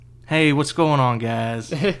Hey, what's going on,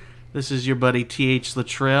 guys? This is your buddy T.H.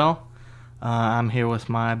 Luttrell. I'm here with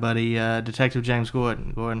my buddy Detective James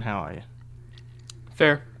Gordon. Gordon, how are you?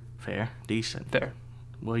 Fair. Fair. Decent. Fair.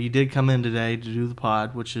 Well, you did come in today to do the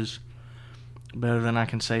pod, which is better than I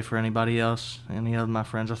can say for anybody else, any of my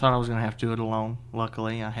friends. I thought I was going to have to do it alone.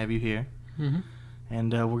 Luckily, I have you here. Mm-hmm.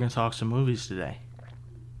 And we're going to talk some movies today.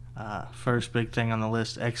 First big thing on the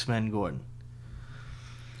list, X-Men, Gordon.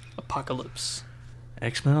 Apocalypse.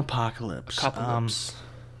 X-Men Apocalypse. Apocalypse.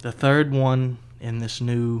 The third one in this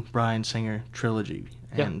new Bryan Singer trilogy.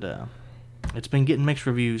 Yeah. And it's been getting mixed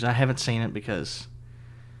reviews. I haven't seen it because,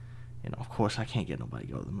 of course I can't get nobody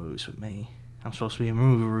to go to the movies with me. I'm supposed to be a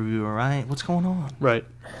movie reviewer, right? What's going on? Right.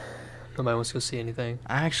 Nobody wants to go see anything.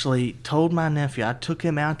 I actually told my nephew, I took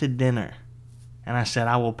him out to dinner, and I said,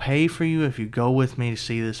 I will pay for you if you go with me to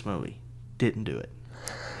see this movie. Didn't do it.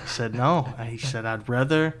 He said, no. He said, I'd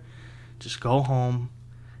rather just go home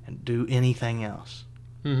and do anything else.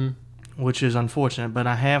 Mm-hmm. Which is unfortunate, but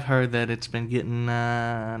I have heard that it's been getting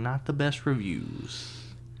not the best reviews.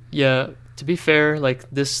 Yeah, to be fair, like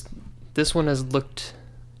this one has looked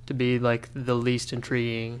to be like the least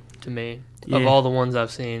intriguing to me of all the ones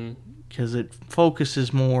I've seen. Because it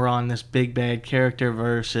focuses more on this big bad character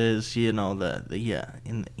versus, in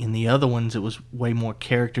the other ones it was way more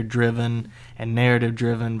character driven and narrative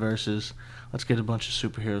driven versus let's get a bunch of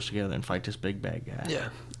superheroes together and fight this big bad guy. Yeah,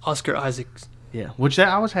 Oscar Isaac. Yeah, which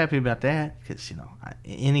I was happy about that because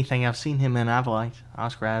anything I've seen him in I've liked.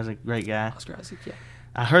 Oscar Isaac, great guy. Oscar Isaac, yeah.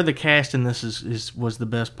 I heard the cast in this was the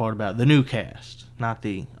best part about it. The new cast, not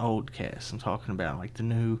the old cast. I'm talking about like the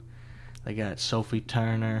new. They got Sophie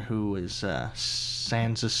Turner, who is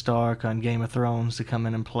Sansa Stark on Game of Thrones, to come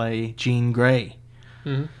in and play Jean Grey.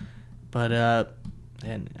 Mm-hmm. But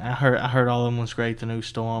and I heard all of them was great. The new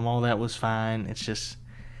Storm, all that was fine. It's just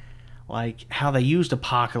like how they used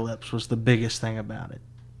Apocalypse was the biggest thing about it.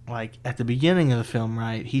 Like at the beginning of the film,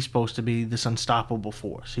 right? He's supposed to be this unstoppable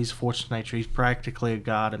force. He's a force of nature. He's practically a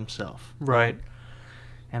god himself. Right.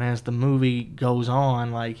 And as the movie goes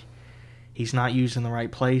on, like. He's not used in the right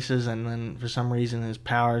places, and then for some reason his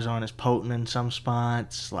powers aren't as potent in some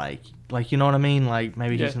spots. Like you know what I mean? Like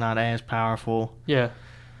maybe he's not as powerful. Yeah.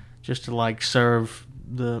 Just to serve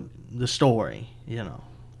the story,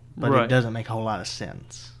 But right. It doesn't make a whole lot of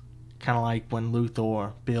sense. Kind of like when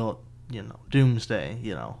Luthor built, Doomsday.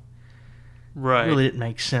 Right. It really didn't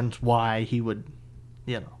make sense why he would,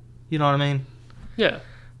 You know what I mean? Yeah.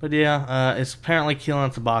 But yeah, it's apparently killing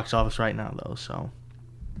at the box office right now, though. So.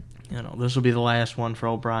 This will be the last one for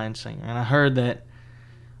old Bryan Singer. And I heard that,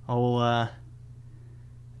 what's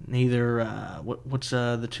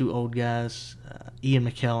the two old guys, Ian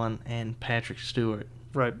McKellen and Patrick Stewart,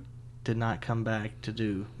 right, did not come back to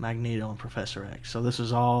do Magneto and Professor X. So this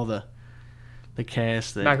is all the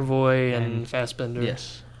cast that... McAvoy and Fassbender.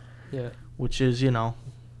 Yes. Yeah. Which is,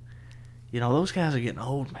 those guys are getting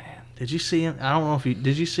old, man. Did you see him? I don't know if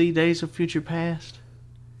did you see Days of Future Past?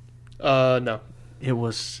 No. It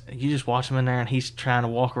was, you just watch him in there and he's trying to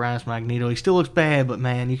walk around as Magneto. He still looks bad, but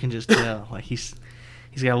man, you can just tell. Like he's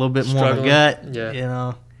got a little bit more of a gut,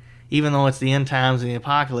 Even though it's the end times and the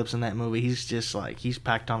apocalypse in that movie, he's just he's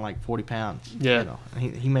packed on 40 pounds. Yeah.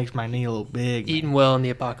 He makes Magneto look big. Eating well in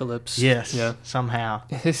the apocalypse. Yes. Yeah. Somehow.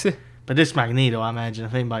 But this Magneto, I imagine,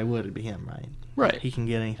 if anybody would, it'd be him, right? Right. He can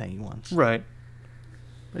get anything he wants. Right.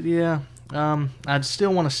 But yeah, I'd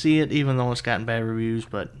still want to see it, even though it's gotten bad reviews,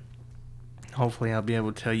 but hopefully I'll be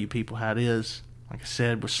able to tell you people how it is. Like I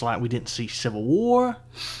said, we didn't see Civil War.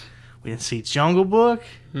 We didn't see Jungle Book.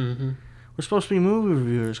 Mm-hmm. We're supposed to be movie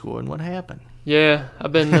reviewers, Gordon. What happened? Yeah,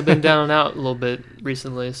 I've been down and out a little bit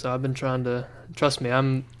recently, so I've been trying to... Trust me, as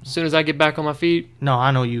soon as I get back on my feet... No,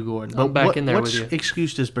 I know you, Gordon. I'm back in there with you. What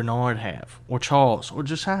excuse does Bernard have? Or Charles? Or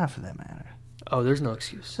Josiah, for that matter? Oh, there's no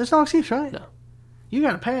excuse. There's no excuse, right? No. You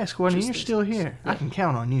got a pass, Gordon, and you're still here. Yeah. I can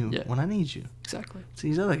count on you when I need you. Exactly. It's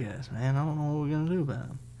these other guys, man. I don't know what we're going to do about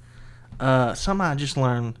them. Something I just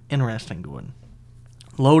learned interesting, Gordon.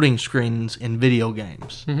 Loading screens in video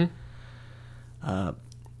games. Mm-hmm.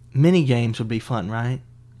 Mini games would be fun, right?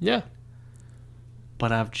 Yeah.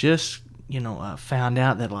 But I've just, found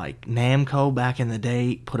out that, Namco back in the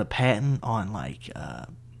day put a patent on,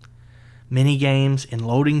 mini games and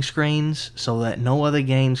loading screens so that no other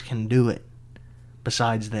games can do it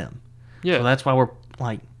besides them. Yeah. So that's why we're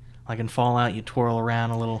like in Fallout, you twirl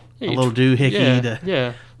around a little doohickey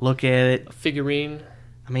to look at it. A figurine.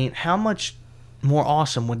 I mean, how much more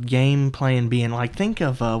awesome would game playing be? And think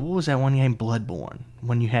of what was that one game, Bloodborne,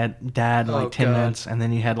 when you died in 10 minutes and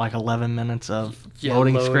then you had 11 minutes of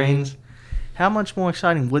loading screens. How much more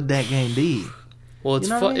exciting would that game be? Well, it's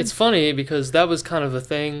You know what I mean? it's funny because that was kind of a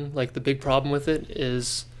thing. Like, the big problem with it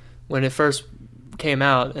is when it first came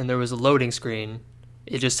out and there was a loading screen,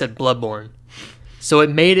 it just said Bloodborne. So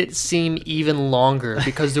it made it seem even longer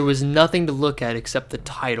because there was nothing to look at except the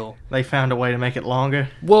title. They found a way to make it longer.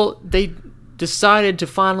 Well, they decided to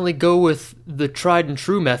finally go with the tried and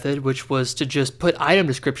true method, which was to just put item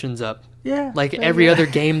descriptions up. Yeah. Like every other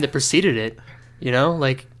game that preceded it. You know?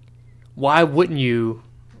 Like, why wouldn't you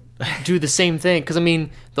do the same thing? Because, I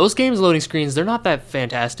mean, those games' loading screens, they're not that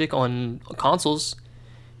fantastic on consoles.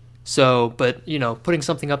 So, but, you know, putting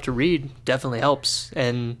something up to read definitely helps.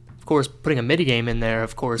 And, of course, putting a mini game in there,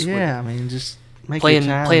 of course. Yeah, I mean, just make playing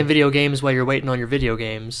your time. playing video games while you're waiting on your video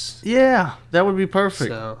games. Yeah, that would be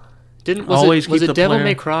perfect. So, Always was keep it the Devil player-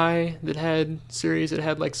 May Cry that had series that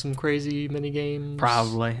had like some crazy mini games?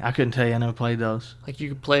 Probably. I couldn't tell you. I never played those. Like you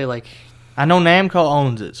could play like I know Namco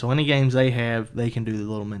owns it, so any games they have, they can do the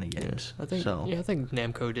little mini games. I think so. I think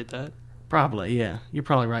Namco did that. Probably, yeah. You're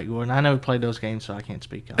probably right, Gordon. I never played those games, so I can't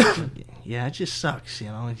speak on it. But yeah, it just sucks, you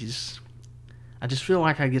know. I just feel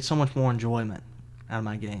like I get so much more enjoyment out of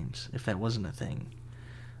my games if that wasn't a thing.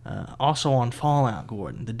 Also on Fallout,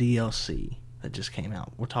 Gordon, the DLC that just came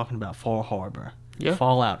out. We're talking about Far Harbor. Yeah.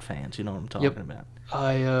 Fallout fans, you know what I'm talking Yep. about.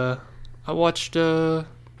 I watched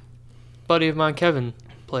buddy of mine Kevin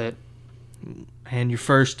play it. And your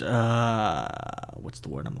first, what's the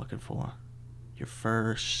word I'm looking for? Your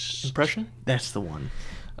first Impression? That's the one.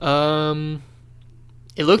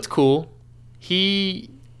 It looked cool. He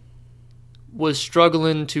was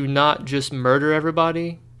struggling to not just murder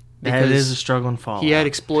everybody. That is a struggle in Fallout. He had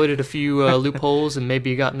exploited a few loopholes and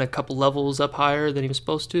maybe gotten a couple levels up higher than he was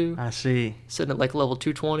supposed to. I see. Sitting at like level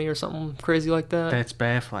 220 or something crazy like that. That's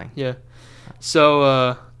baffling. Yeah.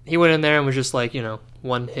 So he went in there and was just like, you know,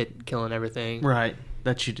 one hit killing everything. Right.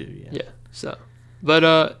 That you do, yeah. Yeah. So,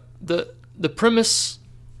 but the premise,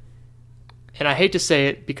 and I hate to say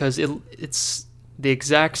it because it's the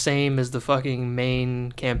exact same as the fucking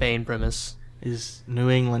main campaign premise. Is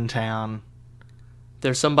New England town.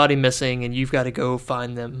 There's somebody missing and you've got to go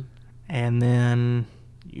find them. And then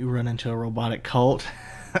you run into a robotic cult.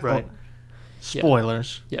 Right.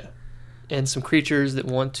 Spoilers. Yeah. And some creatures that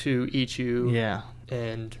want to eat you. Yeah.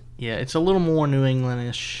 And Yeah, it's a little more New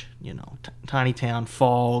Englandish, you know, tiny town,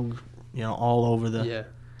 fog, you know, all over the... yeah.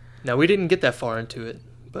 Now, we didn't get that far into it,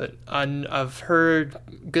 but I've heard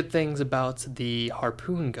good things about the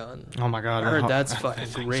harpoon gun. Oh my God. I heard that's that fucking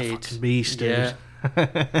thing's a great. fucking beast, dude. Yeah.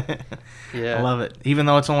 Yeah. I love it. Even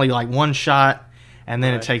though it's only like one shot, and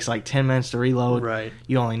then Right. it takes like 10 minutes to reload, Right.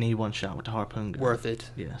 you only need one shot with the harpoon gun. Worth it.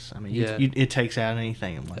 Yes. I mean, Yeah. it takes out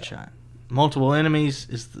anything in one shot. Multiple enemies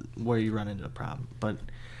is where you run into a problem. But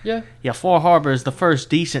Yeah. yeah, Far Harbor is the first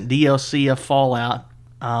decent DLC of Fallout.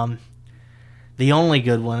 The only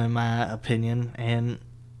good one in my opinion, and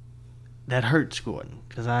that hurts Gordon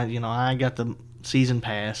because I got the season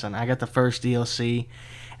pass and I got the first DLC,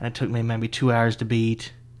 and it took me maybe 2 hours to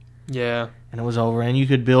beat, Yeah. and it was over. And you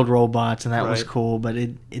could build robots, and that was Right. cool, but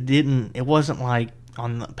it wasn't like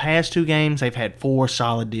on the past two games they've had 4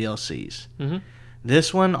 solid DLCs. Mm-hmm.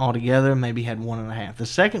 This one altogether maybe had 1.5. The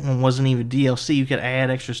second one wasn't even DLC. You could add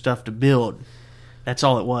extra stuff to build. That's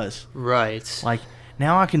all it was. Right. Like,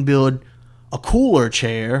 now I can build a cooler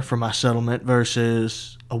chair for my settlement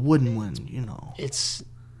versus a wooden one, you know.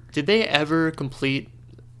 Did they ever complete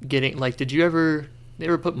getting, like, they ever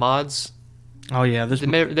put mods? Oh, yeah. Did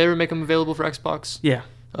they ever make them available for Xbox? Yeah.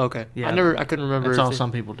 Okay. Yeah. I couldn't remember. That's if all they-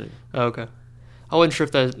 some people do. Oh, okay. I wasn't sure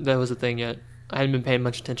if that was a thing yet. I hadn't been paying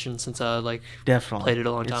much attention since I, like, Definitely. played it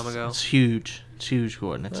a long time ago. It's huge. It's huge,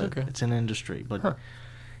 Gordon. Okay. It's an industry. But, Huh.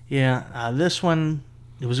 yeah, this one,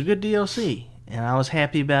 it was a good DLC. And I was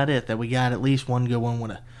happy about it, that we got at least one good one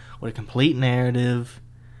with a complete narrative,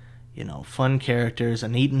 you know, fun characters, a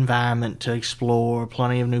neat environment to explore,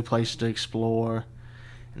 plenty of new places to explore.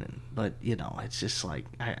 But, you know, it's just like,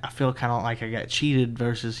 I feel kind of like I got cheated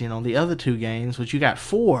versus, you know, the other two games, which you got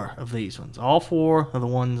 4 of these ones. All 4 of the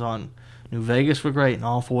ones on New Vegas were great, and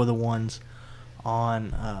all 4 of the ones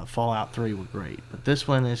on Fallout 3 were great. But this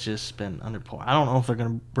one has just been under par. I don't know if they're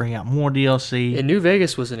going to bring out more DLC. And New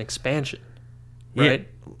Vegas was an expansion, right?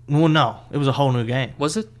 Yeah. Well, no. It was a whole new game.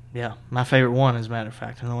 Was it? Yeah. My favorite one, as a matter of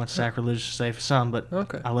fact. I know it's sacrilegious to say for some, but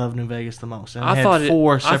Okay. I love New Vegas the most. And I had thought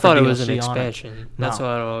 4 I separate thought it was an DLC on it. expansion. That's No.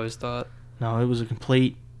 what I always thought. No, it was a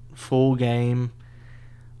complete, full game.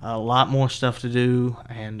 A lot more stuff to do,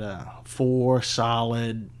 and 4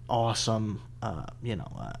 solid, awesome,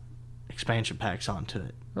 expansion packs onto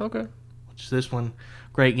it. Okay. Which this one,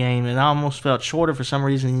 great game. It almost felt shorter for some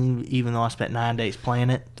reason, even though I spent 9 days playing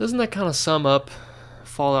it. Doesn't that kind of sum up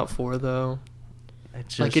Fallout 4, though? it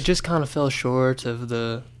just kind of fell short of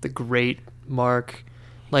the great mark.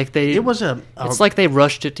 Like it was it's like they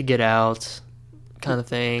rushed it to get out, kind of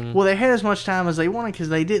thing. Well, they had as much time as they wanted because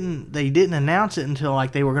they didn't announce it until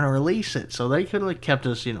like they were going to release it, so they could have kept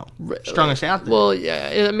us, strung us out there. Well,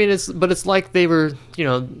 yeah, I mean, it's like they were,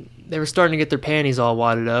 they were starting to get their panties all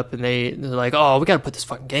wadded up, and they're like, oh, we got to put this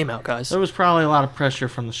fucking game out, guys. There was probably a lot of pressure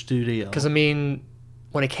from the studio. Because, I mean,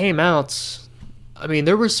 when it came out, I mean,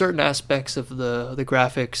 there were certain aspects of the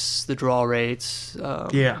graphics, the draw rates,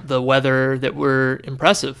 the weather that were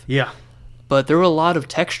impressive. Yeah. But there were a lot of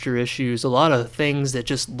texture issues, a lot of things that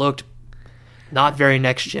just looked not very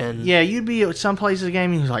next gen. Yeah, you'd be at some places of the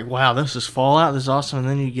game and you're like, wow, this is Fallout, this is awesome. And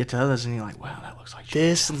then you get to others and you're like, wow, that looks like shit.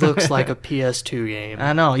 This looks like a PS2 game.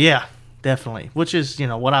 I know, yeah, definitely. Which is,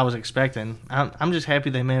 what I was expecting. I'm just happy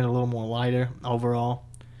they made it a little more lighter overall.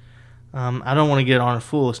 I don't want to get on a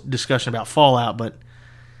full discussion about Fallout, but,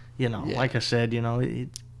 like I said,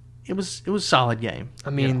 it was a solid game. I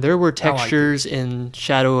mean, there were textures in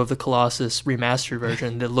Shadow of the Colossus remastered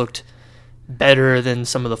version that looked better than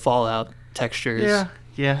some of the Fallout textures.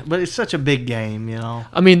 Yeah, but it's such a big game,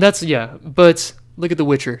 I mean, but look at The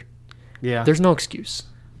Witcher. Yeah. There's no excuse.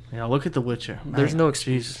 Yeah, look at The Witcher. Man, there's no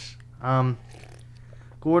excuse. Jesus.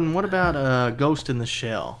 Gordon, what about Ghost in the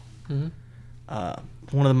Shell? Mm-hmm.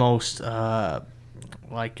 One of the most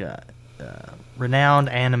renowned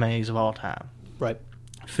animes of all time. Right.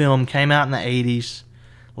 Film came out in the 80s,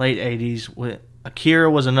 late 80s. Akira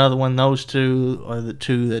was another one. Those two are the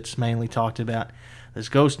two that's mainly talked about. There's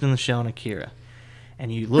Ghost in the Shell and Akira.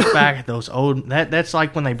 And you look back at those old... That's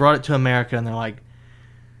like when they brought it to America and they're like...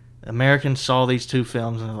 Americans saw these two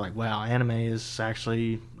films and they're like, wow, anime is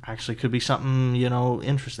actually could be something,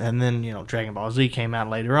 interesting. And then, Dragon Ball Z came out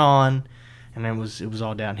later on and then it was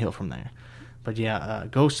all downhill from there. But yeah,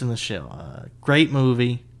 Ghost in the Shell. Great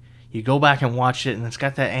movie. You go back and watch it, and it's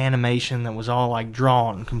got that animation that was all like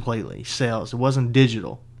drawn completely, cells. It wasn't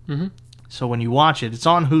digital. Mm-hmm. So when you watch it, it's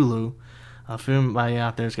on Hulu. If anybody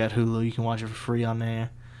out there's got Hulu, you can watch it for free on there.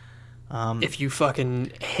 If you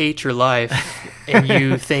fucking hate your life and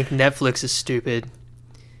you think Netflix is stupid,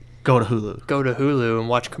 go to Hulu. Go to Hulu and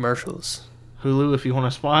watch commercials. Hulu, if you want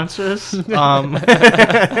to sponsor us.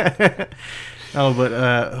 No, but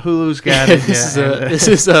Hulu's got it. This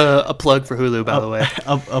is a plug for Hulu, by the way.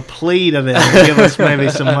 A plea to them to give us maybe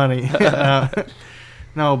some money.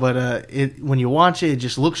 No, but when you watch it, it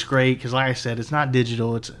just looks great because, like I said, it's not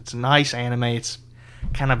digital. It's a nice anime. It's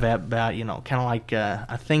kind of about kind of like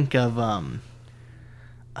I think of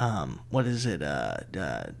what is it?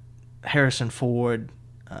 Harrison Ford,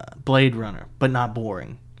 Blade Runner, but not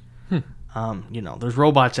boring. There's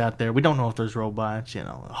robots out there. We don't know if there's robots. A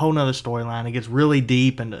whole nother storyline. It gets really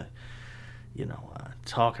deep into,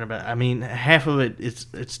 talking about. I mean, half of it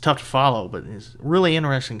it's tough to follow, but it's a really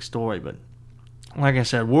interesting story. But like I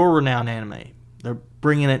said, world-renowned anime. They're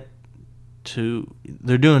bringing it to.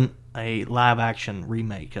 They're doing a live-action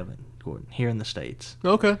remake of it, Gordon, here in the States.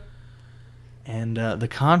 Okay. And the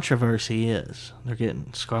controversy is they're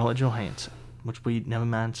getting Scarlett Johansson, which we never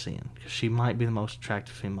mind seeing, because she might be the most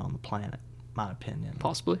attractive female on the planet, my opinion.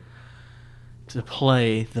 Possibly. To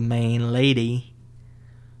play the main lady,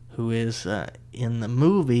 who is in the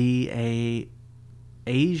movie a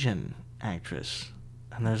Asian actress.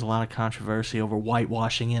 And there's a lot of controversy over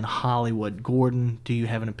whitewashing in Hollywood. Gordon, do you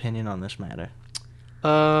have an opinion on this matter?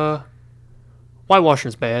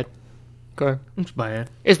 Whitewashing's bad. Okay. It's bad.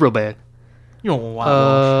 It's real bad. You don't want to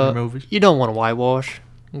whitewash in your movies. You don't want to whitewash.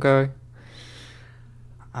 Okay.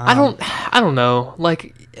 I don't know.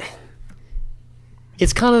 Like,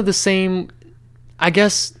 it's kind of the same. I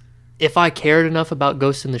guess if I cared enough about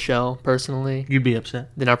Ghost in the Shell personally, you'd be upset.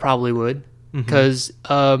 Then I probably would. Because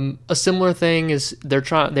a similar thing is they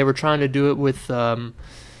were trying to do it with a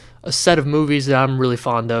set of movies that I'm really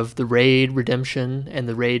fond of: The Raid Redemption and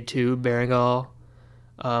The Raid 2 Berengal,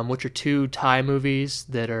 which are two Thai movies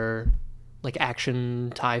that are like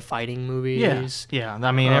action Thai fighting movies. Yeah.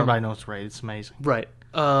 I mean, everybody knows Raid. It's amazing. Right.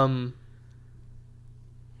 And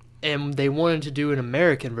they wanted to do an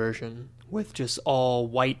American version with just all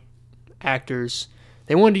white actors.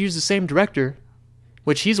 They wanted to use the same director,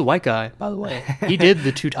 which he's a white guy, by the way. He did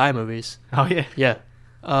the two Thai movies. Oh, yeah. Yeah.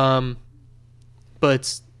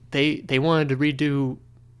 But they wanted to redo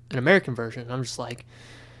an American version. I'm just like,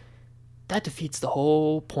 that defeats the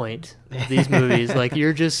whole point of these movies. Like,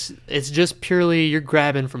 it's just purely you're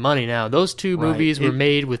grabbing for money now. Those two movies were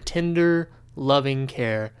made with tender, loving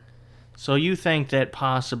care. So you think that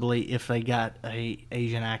possibly if they got a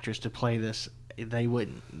Asian actress to play this, they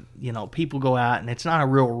wouldn't, people go out and it's not a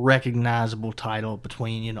real recognizable title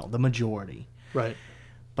between, the majority. Right.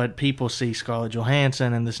 but people see Scarlett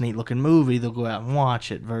Johansson in this neat looking movie, they'll go out and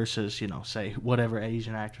watch it versus, say, whatever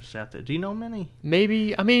Asian actress out there. Do you know many?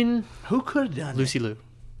 Maybe, I mean... Who could have done Lucy it? Liu.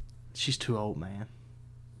 She's too old, man.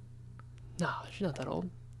 No, she's not that old.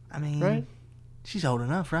 I mean, right? She's old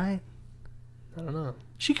enough, right? I don't know.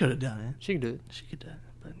 She could have done it. She can do it. She could do it,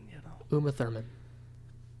 but, Uma Thurman.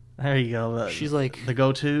 There you go. She's like... The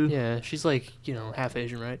go-to? Yeah, she's like, half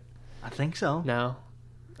Asian, right? I think so. Now.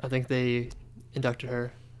 I think they inducted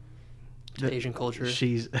her to the Asian culture.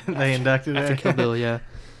 They inducted her? After Kill Bill, yeah.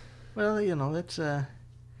 Well, that's... I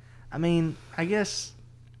mean, I guess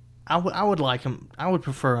I would like him... I would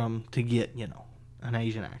prefer him to get, an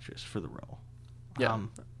Asian actress for the role. Yeah.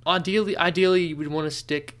 Ideally, you would want to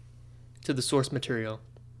stick to the source material.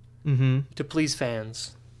 Mm-hmm. To please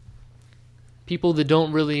fans. People that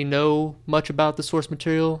don't really know much about the source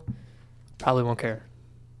material probably won't care.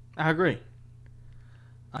 I agree.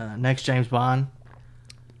 Next James Bond.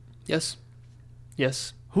 Yes.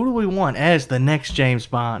 Yes. Who do we want as the next James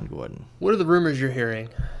Bond, Gordon? What are the rumors you're hearing?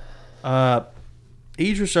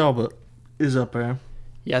 Idris Elba is up there.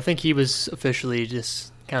 Yeah, I think he was officially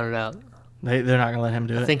just counted out. They're not gonna let him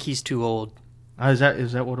do it. I think he's too old. Is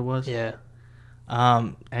that what it was? Yeah.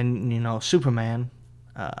 And Superman.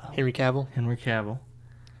 Henry Cavill. Henry Cavill.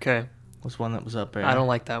 Okay. Was one that was up there. I don't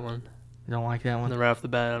like that one. You don't like that one? Right off the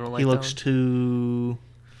bat, I don't like that one. He looks too...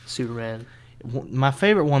 Superman. My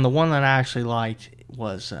favorite one, the one that I actually liked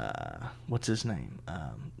was, what's his name?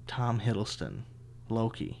 Tom Hiddleston.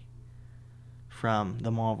 Loki. From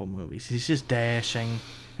the Marvel movies. He's just dashing,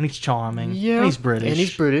 and he's charming, yeah, and he's British. And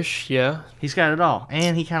he's British, yeah. He's got it all.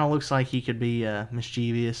 And he kind of looks like he could be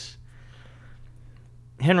mischievous.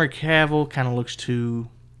 Henry Cavill kind of looks too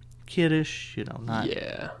kiddish, not...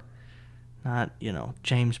 Yeah. Not,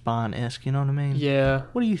 James Bond-esque, you know what I mean? Yeah.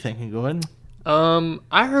 What are you thinking, Gordon?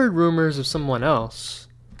 I heard rumors of someone else.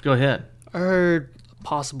 Go ahead. I heard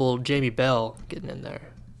possible Jamie Bell getting in there.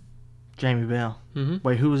 Jamie Bell. Mm-hmm.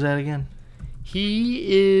 Wait, who was that again?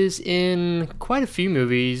 He is in quite a few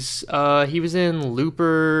movies. He was in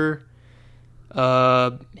Looper. He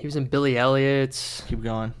was in Billy Elliot. Keep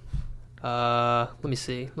going. Let me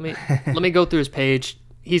see. Let me go through his page.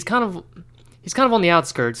 He's kind of on the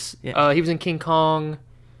outskirts. Yeah. He was in King Kong.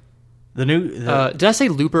 Did I say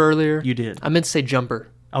Looper earlier? You did. I meant to say Jumper.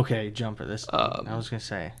 Okay, Jumper. I was gonna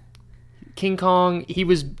say King Kong. He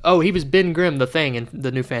was Ben Grimm, the Thing, in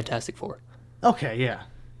the new Fantastic Four. Okay, yeah.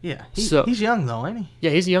 He's young though, ain't he? Yeah,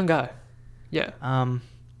 he's a young guy. Yeah.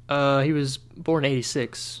 He was born in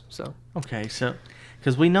 '86, so. Okay, so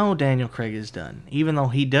because we know Daniel Craig is done, even though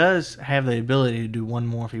he does have the ability to do one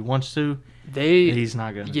more if he wants to. He's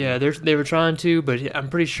not gonna. Yeah, they were trying to, but I'm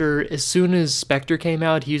pretty sure as soon as Spectre came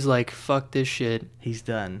out, he's like, "Fuck this shit." He's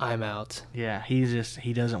done. I'm out. Yeah,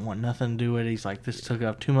 he doesn't want nothing to do with it. He's like, this took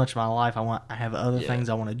up too much of my life. I have other things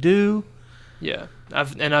I want to do. Yeah,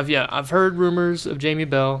 I've heard rumors of Jamie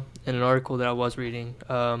Bell in an article that I was reading,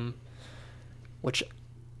 which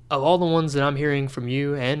of all the ones that I'm hearing from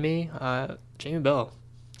you and me, Jamie Bell.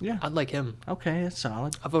 Yeah, I'd like him. Okay, that's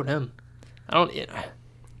solid. I vote him.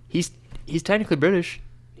 He's technically British.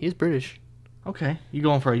 He is British. Okay, you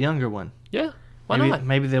going for a younger one? Yeah, why not?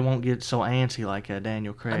 Maybe they won't get so antsy like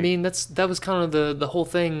Daniel Craig. I mean, that was kind of the whole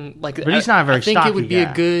thing. Like, but he's not a very stocky guy.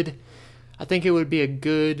 I think it would be a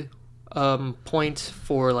good point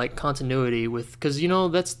for like continuity with, because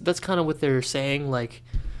that's kind of what they're saying. Like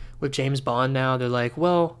with James Bond now, they're like,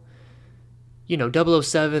 well,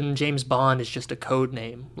 007 James Bond is just a code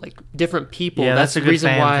name. Like different people. Yeah, that's the a good reason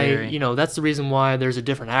fan why theory. That's the reason why there's a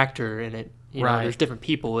different actor in it. Right. There's different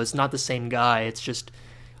people. It's not the same guy. It's just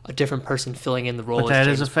a different person filling in the role. But that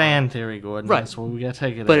is James a fan theory, Gordon. Right. That's what we gotta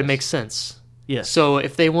take it. But it makes sense. Yes. So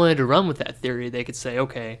if they wanted to run with that theory, they could say,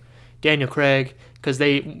 okay, Daniel Craig, because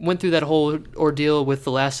they went through that whole ordeal with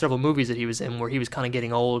the last several movies that he was in, where he was kind of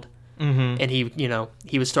getting old, mm-hmm. and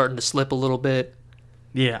he was starting to slip a little bit.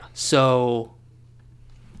 Yeah. So,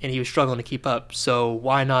 and he was struggling to keep up. So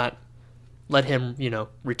why not let him,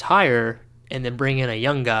 retire and then bring in a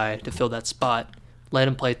young guy to fill that spot? Let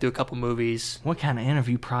him play through a couple movies. What kind of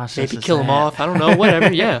interview process? Maybe kill him off. I don't know.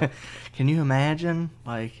 Whatever. Yeah. Can you imagine?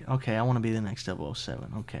 Like, okay, I want to be the next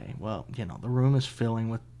 007. Okay, well, the room is filling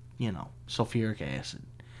with, sulfuric acid.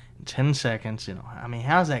 In 10 seconds, I mean,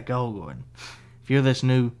 how's that go, Gordon? If you're this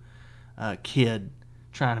new kid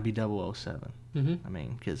trying to be 007.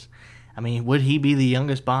 Mm-hmm. Would he be the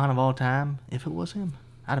youngest Bond of all time if it was him?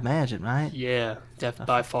 I'd imagine, right? Yeah, definitely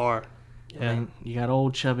by far. Yeah. You got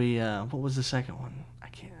old chubby. What was the second one? I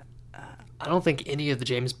can't. I don't think any of the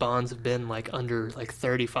James Bonds have been like under like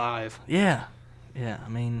 35. Yeah.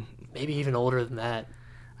 Maybe even older than that.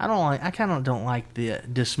 I kind of don't like the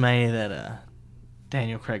dismay that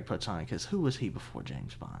Daniel Craig puts on it, because who was he before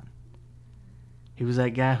James Bond? He was that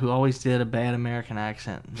guy who always did a bad American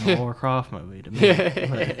accent in the Lara Croft movie to me.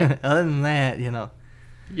 But other than that,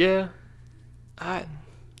 Yeah.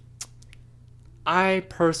 I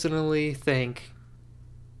personally think,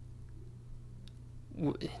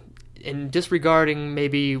 in disregarding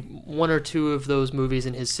maybe one or two of those movies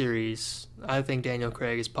in his series, I think Daniel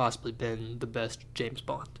Craig has possibly been the best James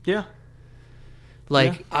Bond. Yeah.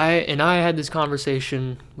 I had this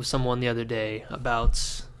conversation with someone the other day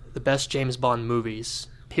about the best James Bond movies,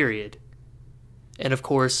 period. And of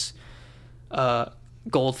course,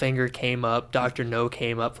 Goldfinger came up, Dr. No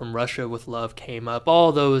came up, From Russia with Love came up,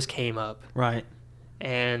 all those came up. Right.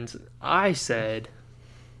 And I said,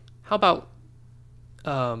 how about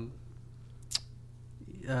Casino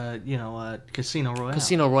Royale.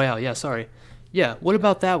 Casino Royale, yeah, sorry. Yeah, what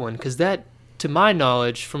about that one? Because that, to my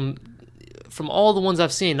knowledge, from all the ones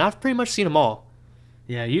I've seen, I've pretty much seen them all.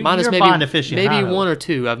 Yeah, you're minus a maybe, Bond aficionado. Maybe one or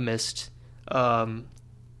two I've missed. But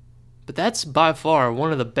that's by far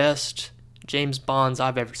one of the best James Bonds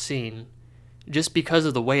I've ever seen, just because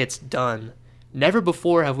of the way it's done. Never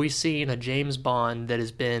before have we seen a James Bond that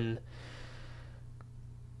has been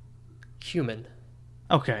human.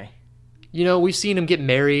 Okay. We've seen him get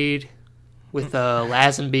married with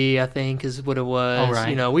Lazenby, I think is what it was. Oh,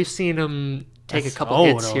 right. We've seen him take That's a couple old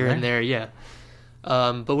hits here and there, yeah.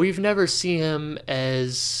 But we've never seen him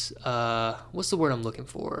as what's the word I'm looking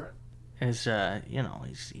for? As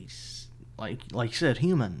he's like you said,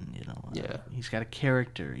 human. Yeah. He's got a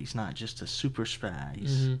character. He's not just a super spy.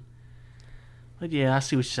 Mm-hmm. But yeah, I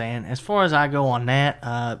see what you're saying. As far as I go on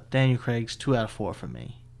that, Daniel Craig's 2 out of 4 for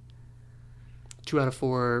me. 2 out of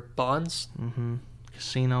 4 Bonds. Mm-hmm.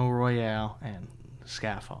 Casino Royale and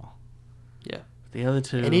Skyfall. Yeah. The other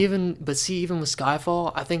two. And even with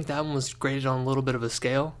Skyfall, I think that one was graded on a little bit of a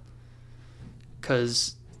scale.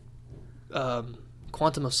 Because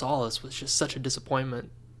Quantum of Solace was just such a disappointment.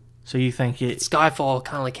 So you think Skyfall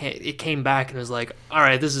kind of came back and was like, all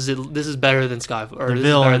right, this is it. This is better than Skyfall, or this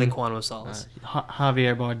villain, is better than Quantum of Solace.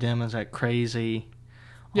 Javier Bardem is that crazy,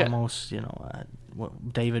 yeah. almost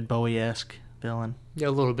David Bowie-esque villain. Yeah, a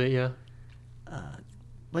little bit, yeah.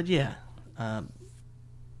 But yeah,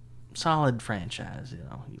 solid franchise.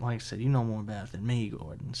 Like I said, you know more about it than me,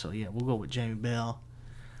 Gordon. So yeah, we'll go with Jamie Bell.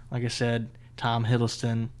 Like I said, Tom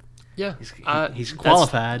Hiddleston. Yeah, he's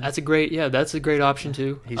qualified. That's a great option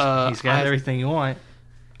too. He's got everything you want.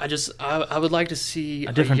 I would like to see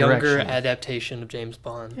a different younger direction. adaptation of James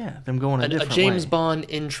Bond. Yeah, them going a different James way. Bond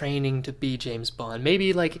in training to be James Bond.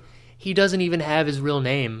 Maybe he doesn't even have his real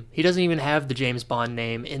name. He doesn't even have the James Bond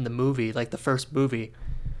name in the movie, like the first movie.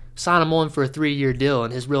 Sign him on for a 3-year deal,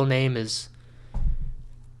 and his real name is,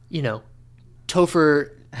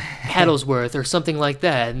 Topher Hattlesworth or something like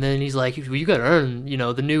that. And then he's like, well, you got to earn,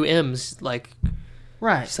 the new M's, like.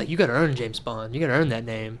 Right. It's like, you got to earn James Bond. You got to earn that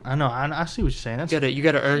name. I know. I see what you're saying. You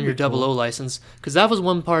got to earn your 00 license. Because that was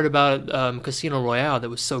one part about Casino Royale that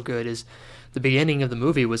was so good, is the beginning of the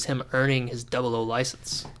movie was him earning his 00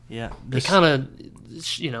 license. Yeah. It kind of,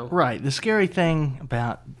 Right. The scary thing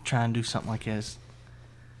about trying to do something like this,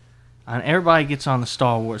 and everybody gets on the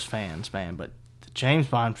Star Wars fans, man, but the James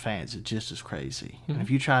Bond fans are just as crazy. Mm-hmm. And if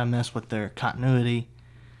you try to mess with their continuity,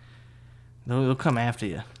 they'll come after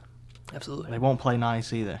you. Absolutely. They won't play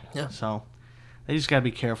nice either. Yeah. So they just got to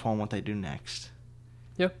be careful on what they do next.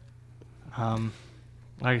 Yep.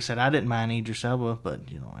 Like I said, I didn't mind Idris Elba, but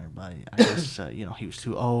everybody, I guess, he was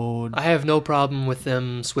too old. I have no problem with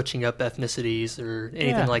them switching up ethnicities or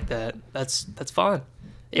anything like that. That's fine.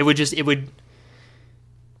 It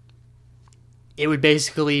would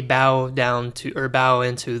basically bow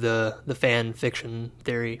into the fan fiction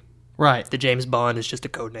theory. Right. The James Bond is just a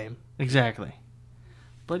code name. Exactly.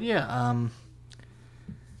 But yeah,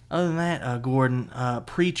 other than that, Gordon,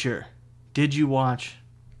 Preacher, did you watch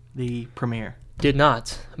the premiere? Did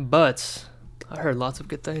not, but I heard lots of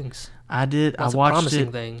good things. I did. Lots I watched of promising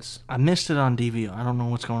it. things. I missed it on DVR. I don't know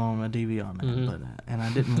what's going on with my DVR, man. Mm-hmm. And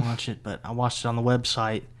I didn't watch it, but I watched it on the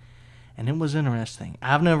website, and it was interesting.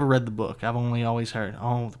 I've never read the book. I've only always heard,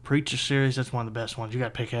 the Preacher series, that's one of the best ones. You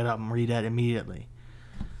got to pick that up and read that immediately.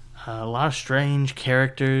 A lot of strange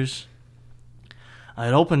characters.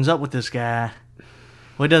 It opens up with this guy.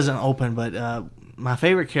 Well, it doesn't open, but my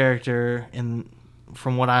favorite character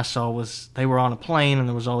from what I saw was they were on a plane and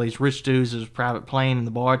there was all these rich dudes. It was a private plane, and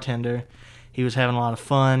the bartender, he was having a lot of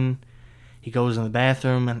fun. He goes in the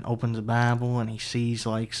bathroom and opens a Bible, and he sees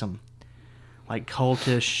some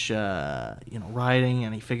cultish writing,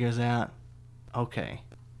 and he figures out, okay,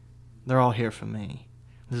 they're all here for me.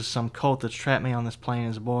 This is some cult that's trapped me on this plane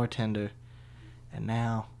as a bartender, and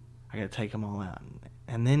now I gotta take them all out.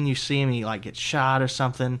 And then you see him, he like gets shot or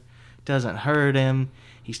something. Doesn't hurt him.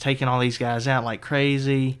 He's taking all these guys out like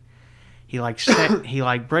crazy. He like he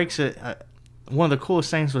like breaks it. One of the coolest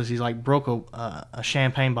things was he like broke a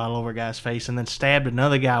champagne bottle over a guy's face and then stabbed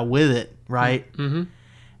another guy with it, right? Mm-hmm.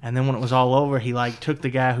 And then when it was all over, he like took the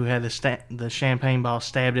guy who had the champagne bottle,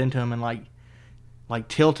 stabbed into him, and like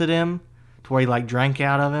tilted him to where he like drank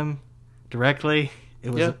out of him directly. It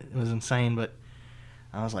was insane. But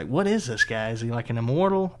I was like, what is this guy? Is he like an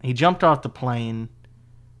immortal? He jumped off the plane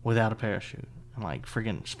without a parachute and like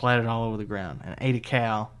freaking splattered all over the ground and ate a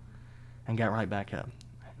cow and got right back up.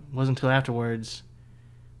 It wasn't until afterwards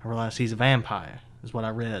I realized he's a vampire, is what I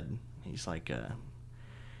read. He's like,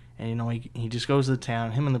 and you know, he just goes to the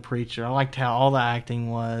town, him and the preacher. I liked how all the acting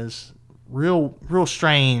was real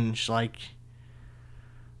strange, like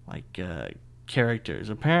characters.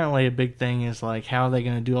 Apparently a big thing is like, how are they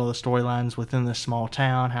going to do all the storylines within this small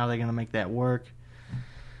town? How are they going to make that work?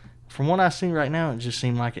 From what I've seen right now, it just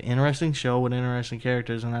seemed like an interesting show with interesting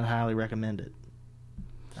characters, and I'd highly recommend it.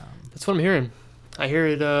 That's what I'm hearing. I hear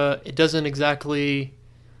it. It doesn't exactly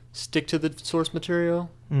stick to the source material,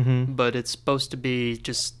 but it's supposed to be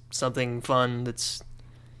just something fun. It's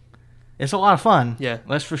a lot of fun. Yeah,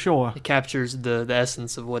 that's for sure. It captures the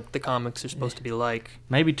essence of what the comics are supposed to be like.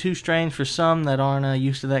 Maybe too strange for some that aren't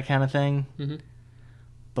used to that kind of thing. Mm-hmm.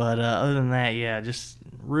 But other than that, yeah, just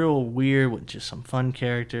real weird with just some fun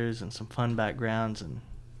characters and some fun backgrounds, and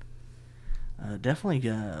definitely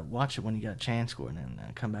watch it when you got a chance, Gordon,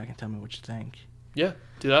 and come back and tell me what you think. Yeah,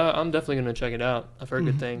 dude, I'm definitely gonna check it out. I've heard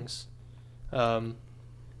good things.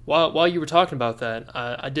 While you were talking about that,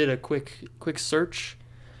 I did a quick search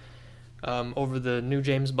over the new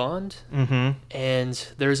James Bond, and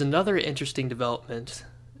there's another interesting development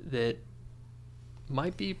that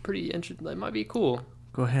might be that might be cool.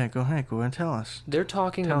 Go ahead, and tell us. They're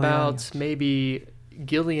talking about maybe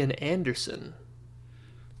Gillian Anderson,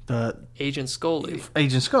 the Agent Scully,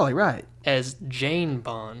 right, as Jane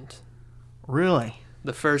Bond. Really?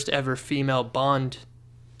 The first ever female Bond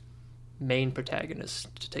main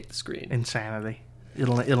protagonist to take the screen. Insanity.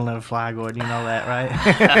 It'll never fly, Gordon. You know that,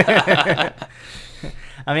 right?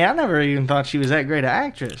 I mean, I never even thought she was that great an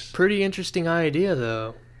actress. Pretty interesting idea,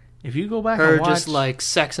 though. If you go back and watch... just, like,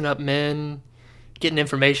 sexing up men, getting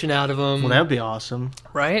information out of them. Well, that would be awesome.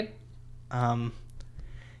 Right?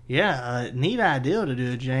 Yeah, neat idea to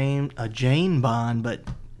do a Jane Bond, but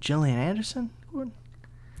Gillian Anderson? Gordon?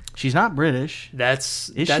 She's not British. Is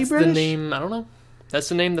she British? The name, I don't know. That's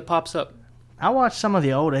the name that pops up. I watched some of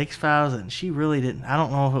the old X-Files, and she really didn't. I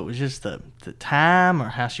don't know if it was just the time or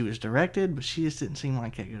how she was directed, but she just didn't seem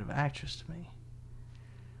like that good of an actress to me.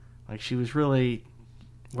 Like, she was really,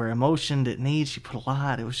 where emotion didn't need, she put a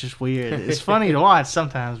lot. It was just weird. It's funny to watch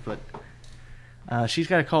sometimes, but she's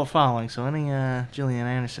got a cult following, so any Gillian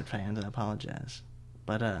Anderson fans, I apologize.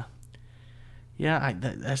 But, yeah,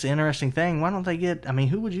 that's an interesting thing. Why don't they get... I mean,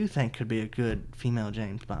 who would you think could be a good female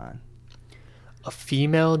James Bond? A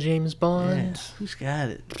female James Bond? Yeah. Who's got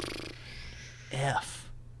it?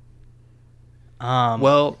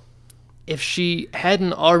 Well, if she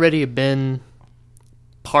hadn't already been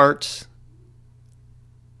part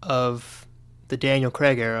of the Daniel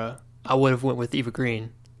Craig era, I would have went with Eva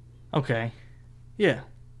Green. Okay. Yeah.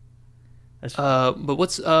 That's but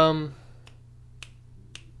what's her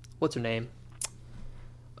name?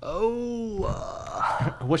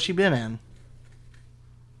 What's she been in?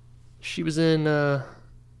 She was in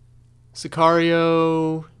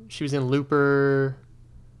Sicario. She was in Looper.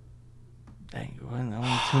 Dang, the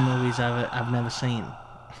only two movies I've never seen.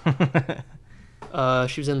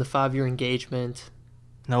 She was in The 5-Year Engagement.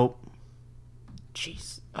 Nope.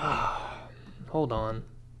 Jeez. Hold on.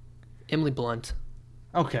 Emily Blunt.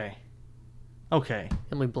 Okay.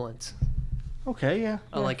 Emily Blunt. Okay, yeah.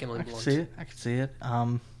 I like Emily Blunt. I can see it.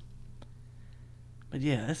 But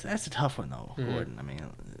yeah, that's a tough one though, Gordon. I mean,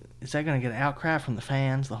 is that going to get an outcry from the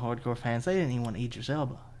fans, the hardcore fans? They didn't even want Idris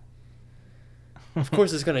Elba. Of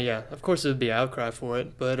course it's gonna, yeah. Of course there'd be an outcry for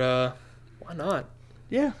it, but why not?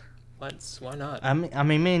 Yeah. Why not? I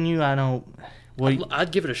mean, me and you, I don't. Well,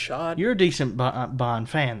 I'd give it a shot. You're a decent Bond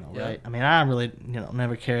fan, though, right? I mean, I really,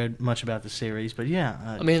 never cared much about the series, but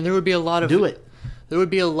yeah. I mean, there would be a lot of do it. There would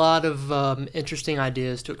be a lot of interesting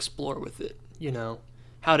ideas to explore with it.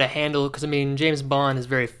 How to handle, because I mean, James Bond is a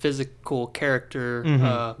very physical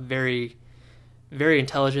character, very, very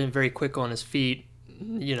intelligent, very quick on his feet.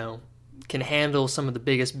 Can handle some of the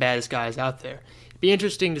biggest, baddest guys out there. It'd be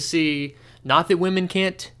interesting to see. Not that women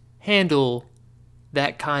can't handle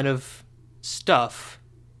that kind of stuff,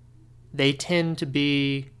 they tend to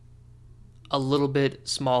be a little bit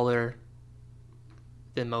smaller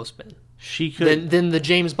than most men. She could. Than the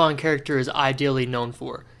James Bond character is ideally known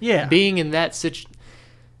for. Yeah. Being in that situation.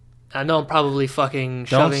 I know I'm probably fucking Don't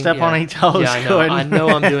shoving... step on any toes, Yeah, I know. Gordon. I know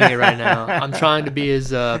I'm doing it right now. I'm trying to be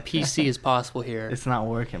as PC as possible here. It's not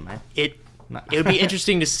working, man. It No. would be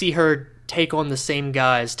interesting to see her take on the same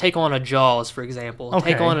guys. Take on a Jaws, for example.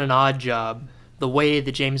 Okay. Take on an Odd Job the way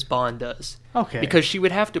that James Bond does. Okay. Because she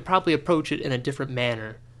would have to probably approach it in a different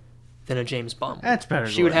manner than a James Bond would. That's better.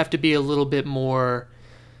 She would have to be a little bit more,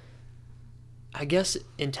 I guess,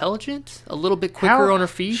 intelligent, a little bit quicker on her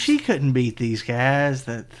feet. She couldn't beat these guys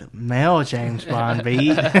that the male James Bond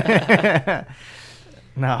beat. No,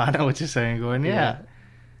 I know what you're saying, Gordon. Yeah.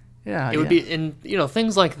 It would be, in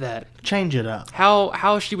things like that. Change it up.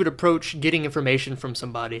 How she would approach getting information from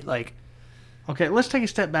somebody. Like, Okay, let's take a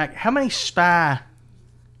step back. How many spy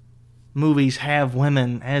movies have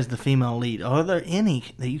women as the female lead? Are there any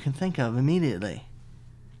that you can think of immediately?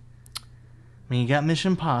 I mean, you got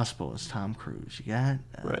Mission Impossible. It's Tom Cruise. You got...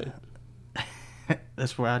 right.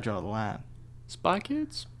 That's where I draw the line. Spy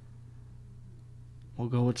Kids? We'll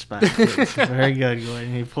go with Spy Kids. Very good,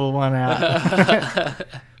 Gordon. You pull one out.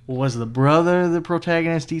 Was the brother the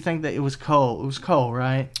protagonist? Do you think that it was Cole? It was Cole,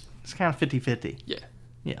 right? It's kind of 50-50. Yeah.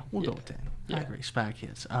 Yeah, we'll go with that. I Yeah. agree. Spy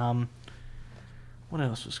Kids. What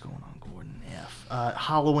else was going on, Gordon?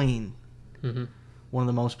 Halloween. Mm-hmm. One of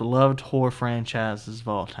the most beloved horror franchises of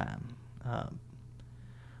all time.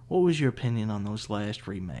 What was your opinion on those last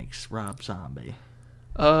remakes, Rob Zombie?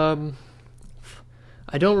 I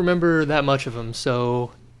don't remember that much of them,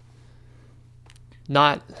 so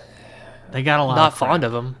not They got a lot. not of crap. fond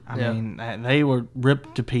of them. I mean, they were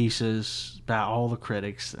ripped to pieces by all the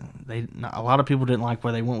critics. A lot of people didn't like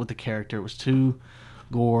where they went with the character. It was too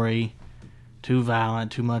gory, too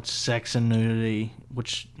violent, too much sex and nudity,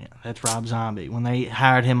 which that's Rob Zombie. When they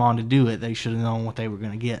hired him on to do it, they should have known what they were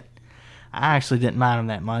going to get. I actually didn't mind him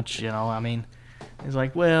that much. I mean, it's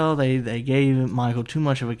like, well, they gave Michael too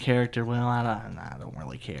much of a character. Well, I don't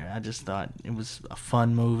really care. I just thought it was a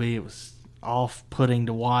fun movie. It was off-putting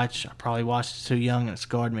to watch. I probably watched it too young, and it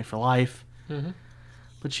scarred me for life. Mm-hmm.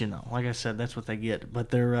 But, like I said, that's what they get. But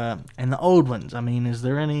they're, and the old ones, I mean, is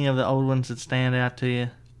there any of the old ones that stand out to you?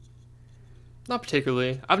 Not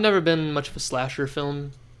particularly. I've never been much of a slasher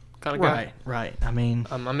film kind of guy. Right. I mean,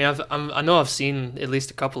 I know I've seen at least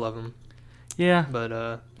a couple of them, yeah, but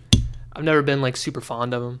I've never been like super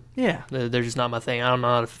fond of them. yeah, They're just not my thing. I'm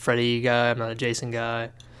not a Freddy guy. I'm not a Jason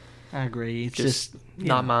guy. I agree. It's Just you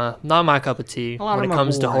not know, my cup of tea A lot when of it them are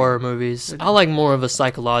comes to boring. horror movies. I like more of a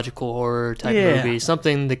psychological horror type Yeah. movie,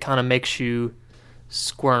 something that kind of makes you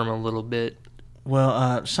squirm a little bit.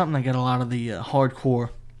 Well, something that got a lot of the hardcore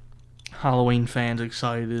Halloween fans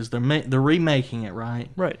excited is they're remaking it, right?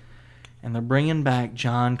 Right. And they're bringing back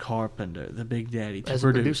John Carpenter, the Big Daddy, to As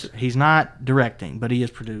a produce. producer. He's not directing, but he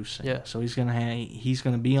is producing. Yeah. So he's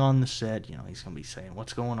gonna be on the set. He's gonna be saying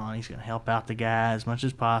what's going on. He's gonna help out the guy as much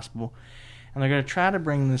as possible. And they're gonna try to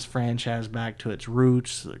bring this franchise back to its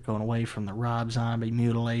roots. They're going away from the Rob Zombie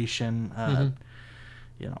mutilation,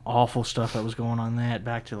 awful stuff that was going on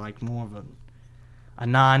back to like more of a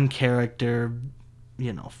non-character,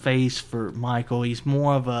 face for Michael. He's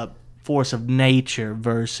more of a force of nature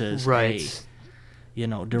versus Right.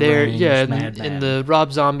 deranged madman. in the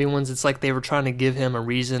Rob Zombie ones, it's like they were trying to give him a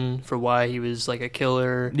reason for why he was like a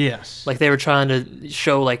killer. Yes. Like they were trying to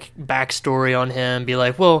show like backstory on him, be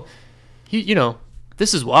like, well,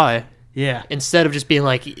 this is why. Yeah. Instead of just being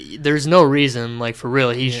like, there's no reason, like for real.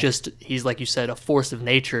 He's Yeah. he's like you said, a force of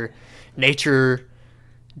nature. Nature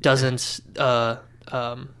doesn't, Yeah.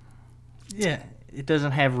 It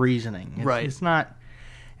doesn't have reasoning. Right. It's not.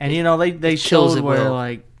 And they kills showed it where well.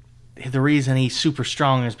 like the reason he's super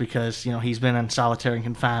strong is because he's been in solitary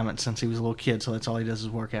confinement since he was a little kid, so that's all he does is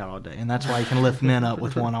work out all day, and that's why he can lift men up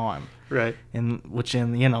with one arm. right. And which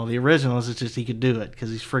in the originals, it's just he could do it because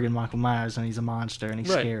he's friggin' Michael Myers and he's a monster and he's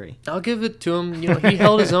Right. scary. I'll give it to him. He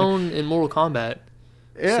held his own in Mortal Kombat.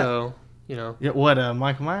 Yeah. So, Yeah. What?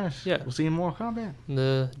 Michael Myers? Yeah. Was he in Mortal Kombat?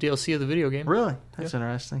 the DLC of the video game. Really? That's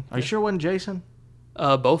interesting. Are you sure it wasn't Jason?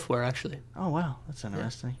 Both were actually. Oh wow, that's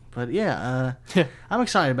interesting. But yeah, I'm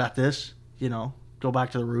excited about this. Go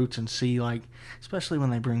back to the roots and see, like, especially when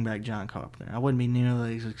they bring back John Carpenter. I wouldn't be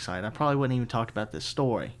nearly as excited. I probably wouldn't even talk about this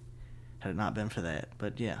story had it not been for that.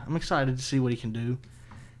 But yeah, I'm excited to see what he can do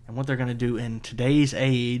and what they're going to do in today's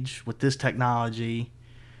age with this technology.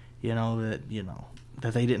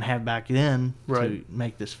 That they didn't have back then Right. to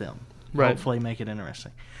make this film. Right. Hopefully, make it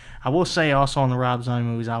interesting. I will say also on the Rob Zombie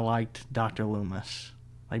movies, I liked Dr. Loomis.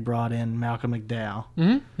 They brought in Malcolm McDowell.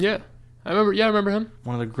 Mm-hmm. Yeah. I remember him.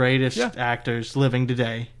 One of the greatest Yeah. actors living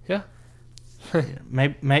today. Yeah.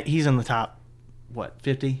 Maybe he's in the top,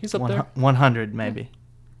 50? He's up there. 100, maybe.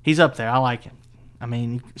 He's up there. I like him. I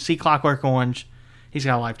mean, see Clockwork Orange. He's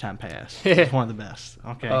got a lifetime pass. He's one of the best.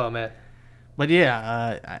 Okay. Oh, man. But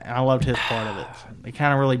yeah, I loved his part of it. They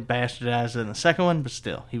kind of really bastardized it in the second one, but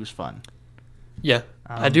still, he was fun. Yeah.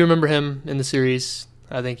 I do remember him in the series.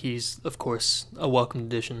 I think he's, of course, a welcome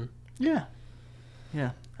addition. Yeah.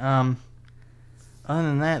 Yeah. Other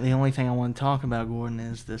than that, the only thing I want to talk about, Gordon,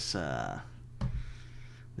 is this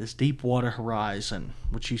Deepwater Horizon,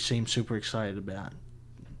 which you seem super excited about.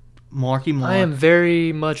 Marky Mark. I am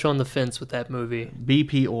very much on the fence with that movie.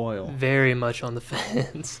 BP Oil. Very much on the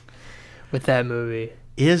fence with that movie.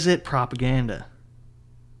 Is it propaganda?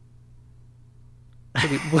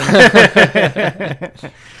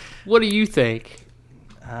 What do you think?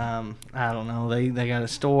 I don't know. They got a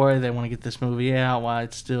story. They want to get this movie out while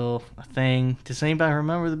it's still a thing. Does anybody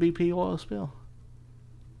remember the BP oil spill?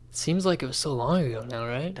 Seems like it was so long ago now,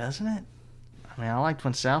 right? Doesn't it? I mean, I liked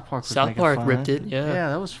when South Park was South making Park fun ripped of it, yeah. Yeah,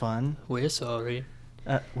 that was fun. We're sorry.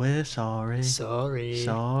 We're sorry. Sorry.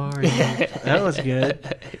 That was good.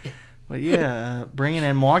 But yeah, bringing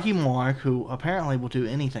in Marky Mark, who apparently will do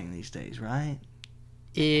anything these days, right?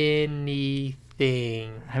 Anything.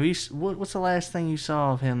 Have you? What's the last thing you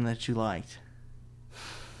saw of him that you liked?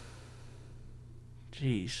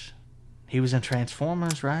 Jeez, he was in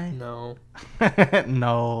Transformers, right? No.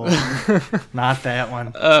 No, not that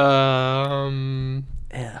one.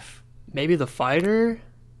 F. Maybe The Fighter?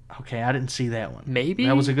 Okay, I didn't see that one. Maybe?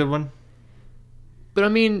 That was a good one. But I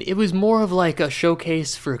mean, it was more of like a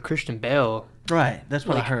showcase for Christian Bale. Right, that's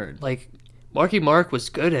what I Like- heard. Like, Marky Mark was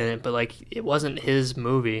good in it, but like, it wasn't his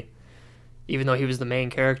movie. Even though he was the main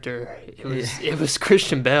character, it was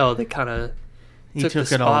Christian Bale that kind of He took the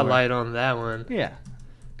took it over. spotlight on that one. Yeah.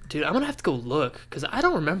 Dude, I'm gonna have to go look because I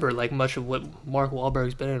don't remember like much of what Mark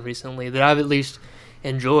Wahlberg's been in recently that I've at least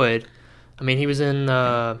enjoyed. I mean, he was in.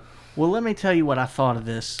 Well, let me tell you what I thought of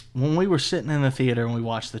this. When we were sitting in the theater and we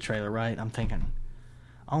watched the trailer, right? I'm thinking,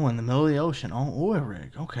 oh, in the middle of the ocean. Oh, oil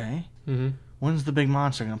rig. Okay. Mm-hmm. When's the big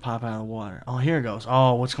monster going to pop out of the water? Oh, here it goes.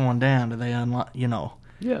 Oh, what's going down? Did they unlock,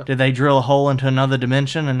 Yeah. Did they drill a hole into another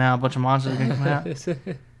dimension and now a bunch of monsters are going to come out?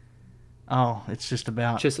 Oh, it's just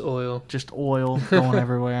about Just oil. just oil going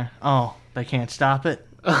everywhere. Oh, they can't stop it?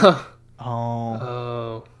 Oh.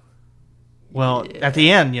 Oh. Well, at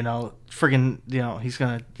the end, friggin', he's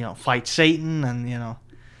going to, fight Satan and,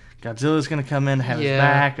 Godzilla's going to come in to have his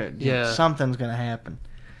back. Or, something's going to happen.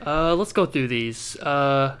 Let's go through these.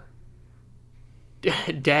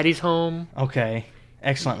 Daddy's Home. Okay.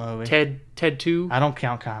 Excellent movie. Ted 2. I don't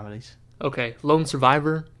count comedies. Okay. Lone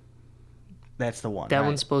Survivor. That's the one. That right?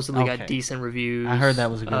 one supposedly Okay. got decent reviews. I heard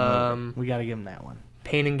that was a good movie. We got to give him that one.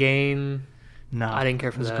 Pain and Gain. No. I didn't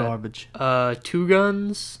care for it was that. garbage. Two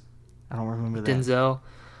Guns. I don't remember that. Denzel.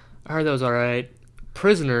 I heard that was alright.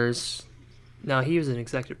 Prisoners. Now, he was an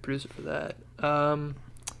executive producer for that.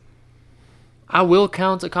 I will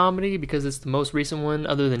count a comedy because it's the most recent one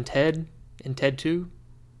other than Ted and Ted 2.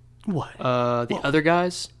 What? The Other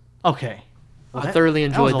Guys. Okay. Well, I thoroughly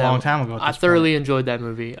enjoyed that. That was a long time ago. At I this thoroughly point. enjoyed that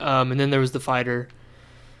movie. And then there was The Fighter.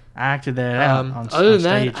 I acted that out on Other than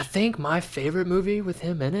stage. that, I think my favorite movie with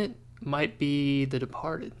him in it might be The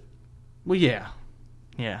Departed. Well, yeah.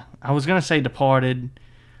 Yeah. I was going to say Departed,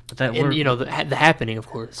 but that And, The Happening, of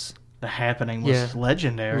course. The Happening was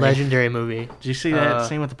legendary. Legendary movie. Did you see that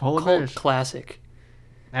scene with the polar Cult bears? classic.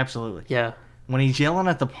 Absolutely. Yeah. When he's yelling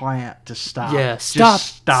at the plant to stop. Yeah,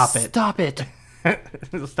 Just stop it. Stop it.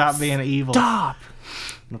 Stop being evil. Stop.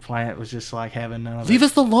 The plant was just like having none of Leave it.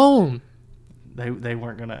 us alone. They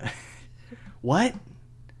weren't gonna. What?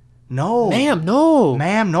 No, Ma'am, no.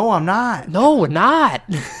 ma'am, no, I'm not. No, we're not.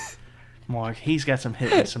 Mark, he's got some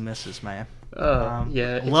hits and some misses, man. Yeah.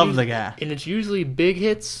 it's love the usually- guy. And it's usually big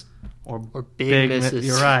hits Or big misses.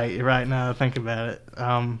 You're right. Now that I think about it.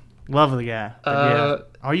 Love the guy. But yeah.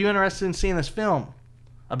 Are you interested in seeing this film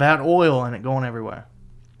about oil and it going everywhere?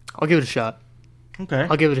 I'll give it a shot. Okay,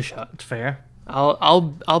 I'll give it a shot. it's fair.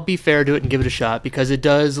 I'll be fair to it and give it a shot because it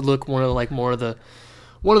does look one of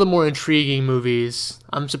the more intriguing movies.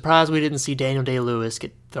 I'm surprised we didn't see Daniel Day-Lewis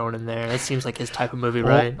get thrown in there. That seems like his type of movie,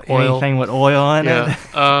 right? Anything with oil in Yeah.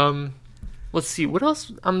 it. Let's see. What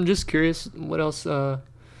else? I'm just curious. What else?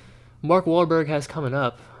 Mark Wahlberg has coming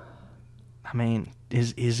up. I mean,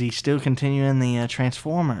 is he still continuing the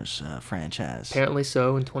Transformers franchise? Apparently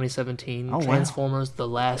so. In 2017, Oh, wow. Transformers: The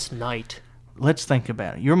Last Night. Let's think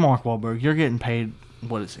about it. You're Mark Wahlberg. You're getting paid.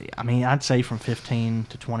 What is he? I mean, I'd say from 15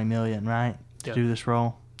 to 20 million, right, to Yeah. do this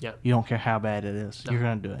role. Yeah. You don't care how bad it is. No. You're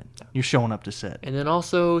going to do it. You're showing up to set. And then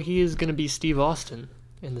also, he is going to be Steve Austin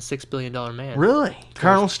in The $6 Billion Man. Really?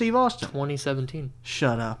 Colonel Steve Austin? 2017.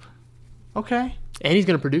 Shut up. Okay. And he's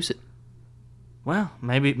going to produce it. Well,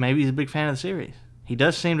 maybe he's a big fan of the series. He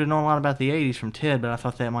does seem to know a lot about the 80s from Ted, but I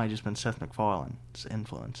thought that might have just been Seth MacFarlane's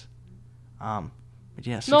influence. But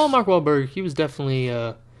yeah. No, Mark Wahlberg, he was definitely,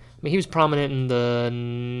 he was prominent in the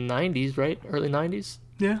 90s, right? Early 90s?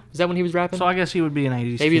 Yeah. Is that when he was rapping? So I guess he would be an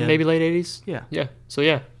 80s maybe kid. maybe late 80s? Yeah. Yeah. So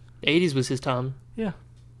yeah, 80s was his time. Yeah.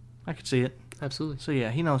 I could see it. Absolutely. So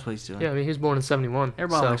yeah, he knows what he's doing. Yeah, he was born in 71.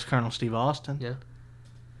 Everybody so. likes Colonel Steve Austin. Yeah.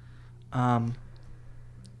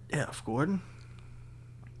 Yeah, Gordon.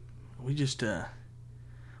 We just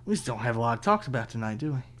don't have a lot of talks about tonight,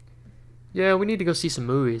 do we? Yeah, we need to go see some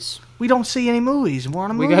movies. We don't see any movies. We're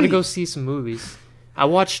on a movie. We got to go see some movies. I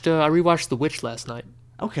rewatched The Witch last night.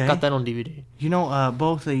 Okay. Got that on DVD. You know,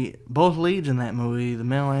 both leads in that movie, the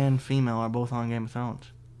male and female, are both on Game of Thrones.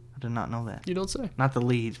 I did not know that. You don't say. Not the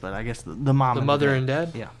leads, but I guess the mom. The and mother dad. and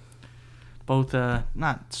dad? Yeah. Both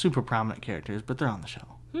not super prominent characters, but they're on the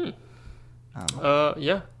show.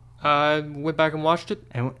 Yeah. I went back and watched it.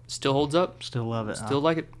 And Still holds up. still love it. Still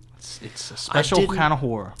like it. It's a special kind of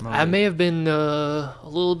horror movie. I may have been a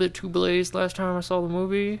little bit too blazed last time I saw the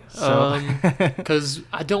movie. So- Because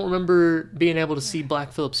I don't remember being able to see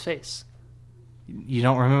Black Phillip's face. You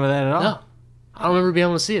don't remember that at all? No. I don't remember being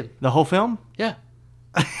able to see him. The whole film? Yeah.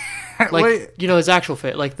 Like, Wait. his actual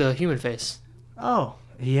face, like the human face. Oh,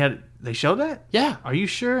 they showed that? Yeah. Are you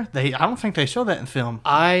sure? I don't think they showed that in film.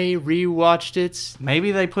 I rewatched it.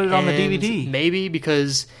 Maybe they put it on the and DVD. Maybe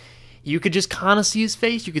because you could just kind of see his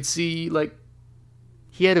face. You could see, like,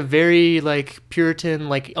 he had a very, like, Puritan,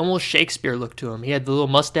 like, almost Shakespeare look to him. He had the little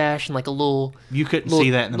mustache and, like, a little... You couldn't little, see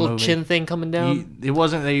that in the little movie. chin thing coming down. It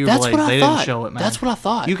wasn't that you were That's late. what I They thought. didn't show it, man. That's what I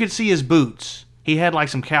thought. You could see his boots. He had like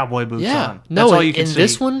some cowboy boots Yeah. on. No, That's all you could in see.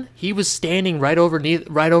 this one, he was standing right over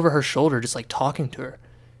her shoulder, just, like, talking to her.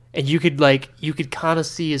 And you could kind of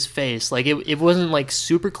see his face. Like, it wasn't, like,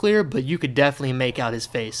 super clear, but you could definitely make out his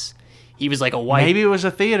face. He was, like, a white... Maybe it was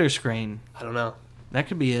a theater screen. I don't know. That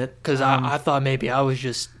could be it. Because I thought maybe I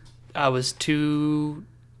was too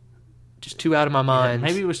out of my mind.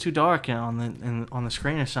 Maybe it was too dark on the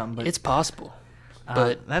screen or something. But It's possible.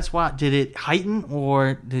 But that's why. Did it heighten,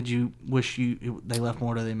 or did you wish they left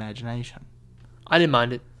more to the imagination? I didn't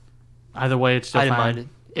mind it. Either way, it's still I didn't fine. mind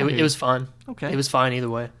it. It was fine. Okay. It was fine either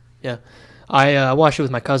way. Yeah. I watched it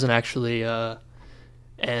with my cousin, actually,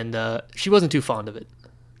 and she wasn't too fond of it.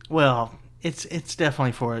 Well, it's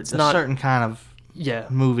definitely for a not- certain kind of Yeah.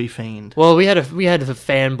 movie fiend. Well, we had a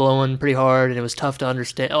fan blowing pretty hard, and it was tough to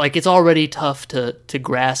understand. Like, it's already tough to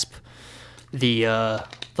grasp the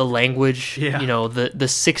language. Yeah. The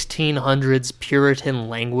 1600s Puritan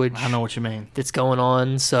language. I know what you mean. That's going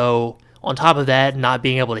on. So on top of that, not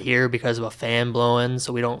being able to hear because of a fan blowing,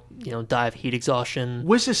 so we don't die of heat exhaustion.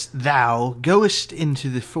 Wishest thou goest into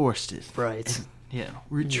the forest? Right.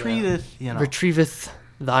 Retrieveth. Retrieveth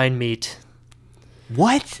thine meat.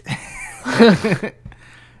 What?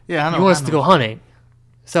 Yeah, I know. You want us to go hunting?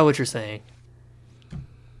 Is that what you're saying?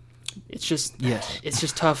 It's just Yes. It's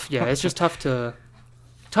just tough. Yeah, it's just tough to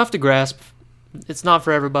grasp. It's not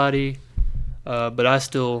for everybody, but I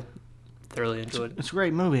still thoroughly enjoyed it. It's a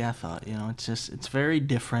great movie, I thought. It's very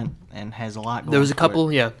different and has a lot going There was a for couple,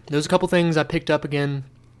 it. there was a couple things I picked up again.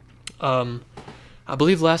 I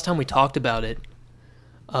believe last time we talked about it,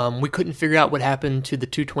 we couldn't figure out what happened to the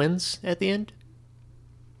two twins at the end.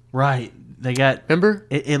 Right. They got... Remember?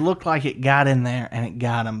 It looked like it got in there and it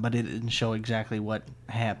got them, but it didn't show exactly what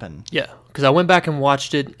happened. Yeah, because I went back and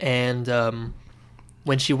watched it, and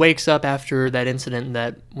when she wakes up after that incident,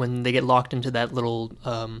 that when they get locked into that little...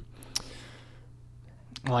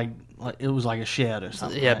 Like it was like a shed or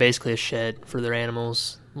something. Yeah, right? basically a shed for their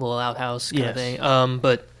animals, little outhouse kind of Yes. thing.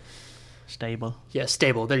 But Stable. yeah,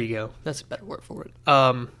 stable. There you go. That's a better word for it.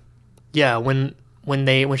 Yeah, when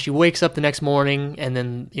she wakes up the next morning, and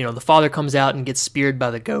then the father comes out and gets speared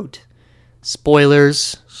by the goat.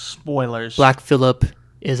 Spoilers. Spoilers. Black Phillip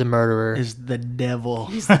is a murderer. is the devil.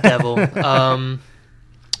 He's the devil.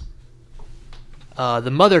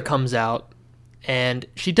 The mother comes out, and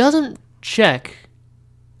she doesn't check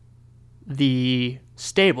the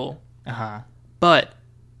stable, Uh-huh. but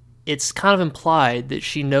it's kind of implied that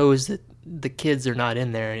she knows that the kids are not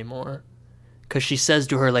in there anymore, because she says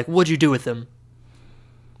to her, like, "What'd you do with them?"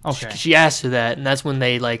 Okay. She asks her that, and that's when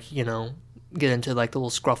they get into like the little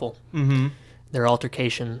scruffle, Mm-hmm. their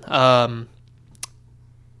altercation.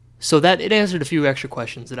 So that it answered a few extra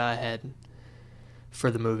questions that I had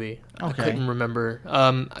for the movie. I Okay. couldn't remember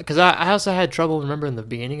because I also had trouble remembering the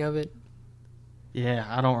beginning of it. Yeah,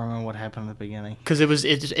 I don't remember what happened at the beginning. Because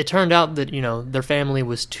it turned out that, their family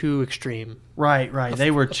was too extreme. Right.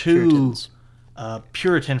 They were too Puritans.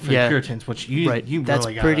 Puritan for the Puritans, which you That's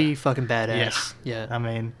really pretty fucking badass. Yes. Yeah. I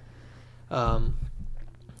mean,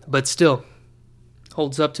 but still,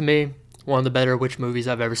 holds up to me. One of the better witch movies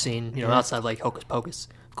I've ever seen. Outside like Hocus Pocus,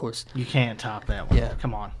 of course. you can't top that one. Yeah.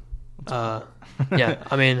 Come on. Yeah.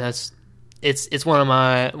 I mean, it's one of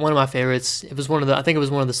my favorites. It was I think it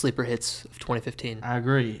was one of the sleeper hits of 2015. I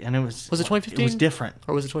agree, and it was. Was it 2015? It was different.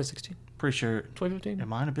 Or was it 2016? Pretty sure 2015. it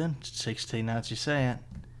might have been 16. Now that you say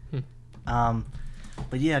it. Hmm.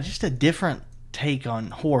 But yeah, just a different take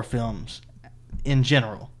on horror films in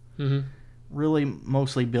general. Mm-hmm. Really,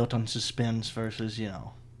 mostly built on suspense versus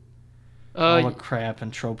all the crap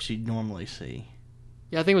and tropes you'd normally see.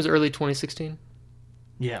 Yeah, I think it was early 2016.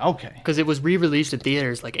 Yeah. Okay. Because it was re-released in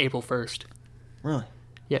theaters like April 1st. Really.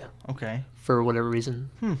 Yeah. Okay. For whatever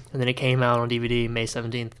reason. And then it came out on DVD May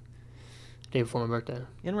 17th, day before my birthday.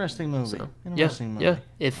 Interesting movie. So, Interesting movie. Yeah.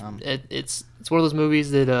 It's one of those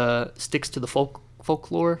movies that sticks to the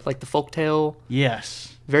folklore, like the folktale.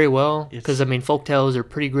 Yes. Very well. Because I mean, folktales are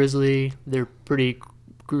pretty grisly. They're pretty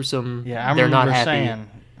gruesome. Yeah, I They're remember not happy. saying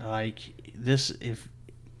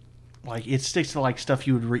it sticks to like stuff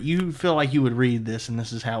you would you feel like you would read this, and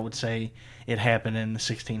this is how it would say it happened in the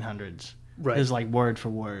 1600s. Right. It's like word for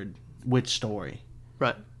word witch story.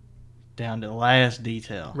 Right. Down to the last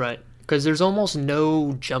detail. Right. Because there's almost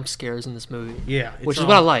no jump scares in this movie. Yeah. Which is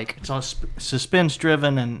what I like. It's all suspense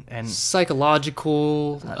driven and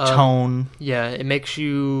psychological tone. Yeah, it makes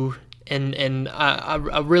you and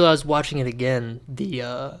I realized watching it again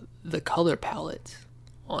the color palette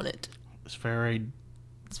on it. It's very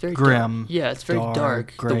Dark. grim. Yeah, it's very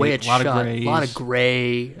dark. Gray, the way it's shot, a lot of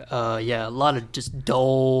gray. A lot of just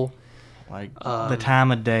dull. Like the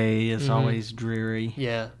time of day is always dreary.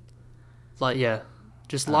 Yeah,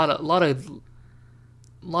 just a lot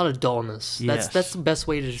of dullness. Yes. That's the best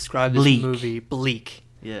way to describe this movie. Bleak.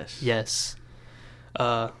 Yes. Yes.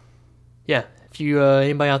 Yeah. If you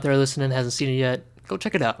anybody out there listening hasn't seen it yet, go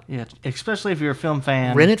check it out. Yeah, especially if you're a film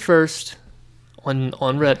fan. Rent it first on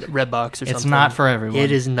Redbox or something. It's not for everyone.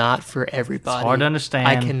 It is not for everybody. It's hard to understand.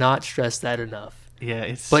 I cannot stress that enough.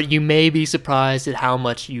 Yeah, but you may be surprised at how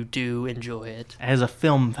much you do enjoy it as a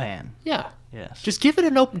film fan. Yeah. Yes. Just give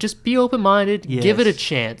it just be open-minded. Yes. Give it a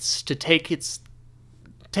chance to take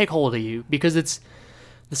hold of you, because it's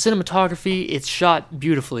the cinematography. It's shot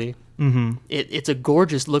beautifully. Mm-hmm. It's a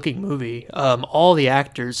gorgeous looking movie. All the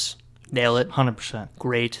actors nail it. 100%.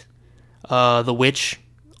 Great. The witch,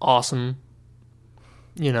 awesome.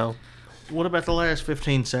 What about the last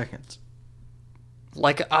 15 seconds?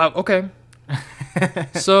 Okay.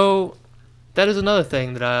 So that is another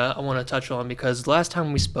thing that I want to touch on, because last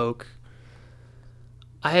time we spoke,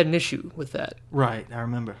 I had an issue with that. Right, I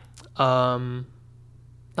remember. Not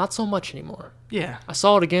so much anymore. Yeah. I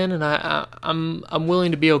saw it again, and I'm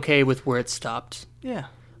willing to be okay with where it stopped. Yeah.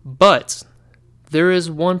 But there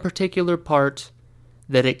is one particular part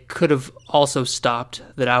that it could have also stopped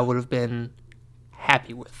that I would have been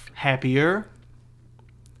happy with. Happier?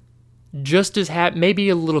 Just as happy, maybe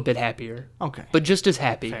a little bit happier. Okay. But just as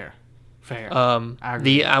happy. Fair. I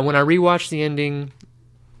agree. When I rewatched the ending,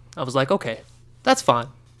 I was like, okay, that's fine.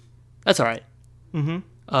 That's all right.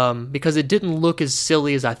 Mm-hmm. Because it didn't look as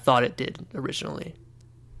silly as I thought it did originally.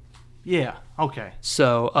 Yeah. Okay.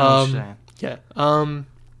 So, I understand. yeah.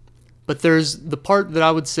 But there's the part that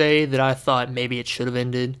I would say that I thought maybe it should have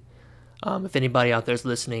ended. If anybody out there is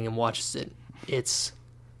listening and watches it, it's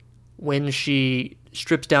when she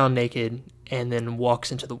strips down naked and then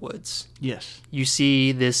walks into the woods. Yes. You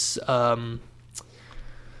see this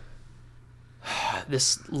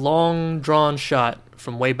this long drawn shot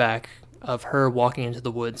from way back of her walking into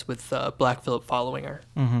the woods with Black Phillip following her.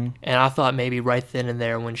 Mm-hmm. And I thought maybe right then and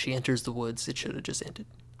there when she enters the woods, it should have just ended.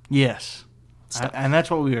 Yes. And that's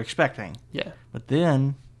what we were expecting. Yeah. But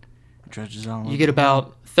then it dredges on. You get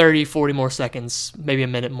about 30, 40 more seconds, maybe a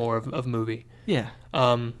minute more of movie. Yeah.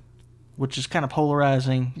 Which is kind of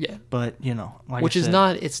polarizing. Yeah. But, like which I is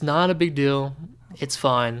said, it's not a big deal. It's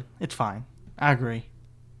fine. It's fine. I agree.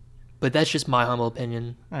 But that's just my humble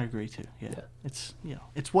opinion. I agree too. Yeah. It's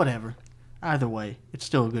it's whatever. Either way, it's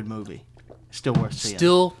still a good movie. It's still worth seeing.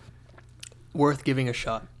 Still worth giving a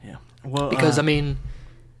shot. Yeah. Well, because 91%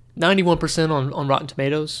 on Rotten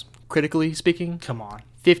Tomatoes, critically speaking. Come on.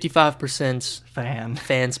 55%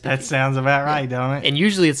 fan speaking. That sounds about right, don't it? And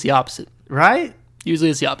usually it's the opposite. Right? Usually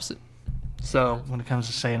it's the opposite. So when it comes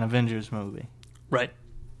to, say, an Avengers movie. Right.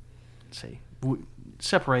 See,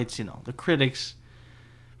 separates, the critics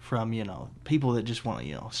from, people that just want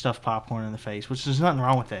to, stuff popcorn in the face, which there's nothing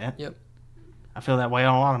wrong with that. Yep. I feel that way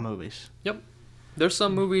on a lot of movies. Yep. There's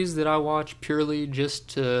some movies that I watch purely just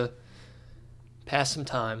to pass some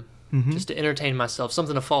time, just to entertain myself,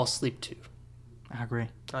 something to fall asleep to. I agree.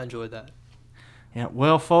 I enjoy that. Yeah.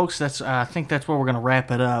 Well, folks, I think that's where we're going to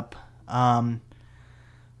wrap it up. Find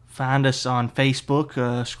us on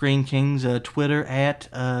Facebook, Screen Kings, Twitter at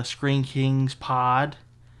Screen Kings Pod,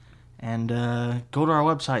 and go to our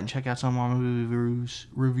website and check out some of our movie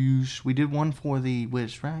reviews. We did one for The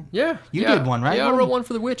Witch, right? Yeah. You did one, right? Yeah, I wrote one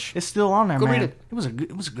for The Witch. It's still on there, Go man. read it. It was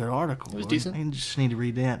a good article. It was decent. You just need to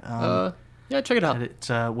read that. Yeah, check it out. It's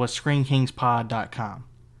screenkingspod.com.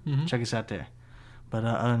 Check us out there. But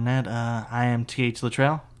other than that, I am T.H.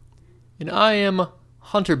 Luttrell. And I am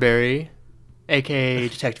Hunter Berry, a.k.a.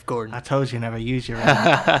 Detective Gordon. I told you never use your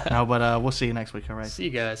No, but we'll see you next week, all right? See you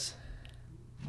guys.